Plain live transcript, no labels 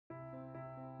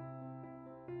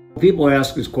People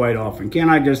ask us quite often,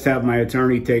 can't I just have my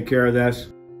attorney take care of this?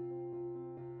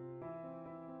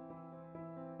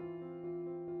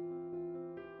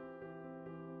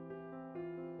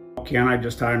 Can't I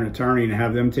just hire an attorney and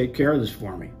have them take care of this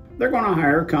for me? They're going to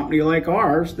hire a company like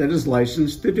ours that is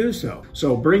licensed to do so.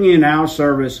 So bringing in our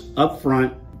service up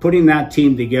front, putting that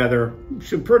team together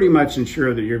should pretty much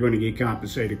ensure that you're going to get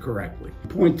compensated correctly.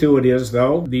 Point to it is,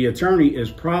 though, the attorney is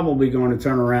probably going to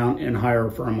turn around and hire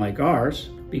a firm like ours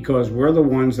because we're the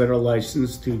ones that are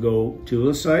licensed to go to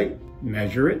a site,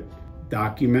 measure it,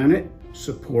 document it,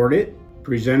 support it,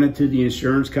 present it to the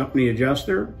insurance company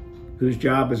adjuster, whose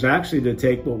job is actually to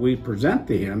take what we present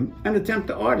to him and attempt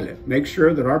to audit it. Make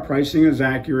sure that our pricing is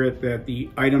accurate, that the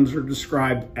items are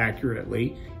described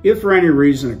accurately. If for any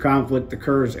reason a conflict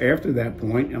occurs after that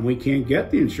point and we can't get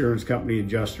the insurance company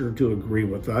adjuster to agree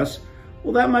with us,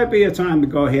 well, that might be a time to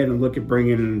go ahead and look at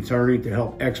bringing in an attorney to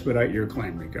help expedite your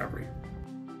claim recovery.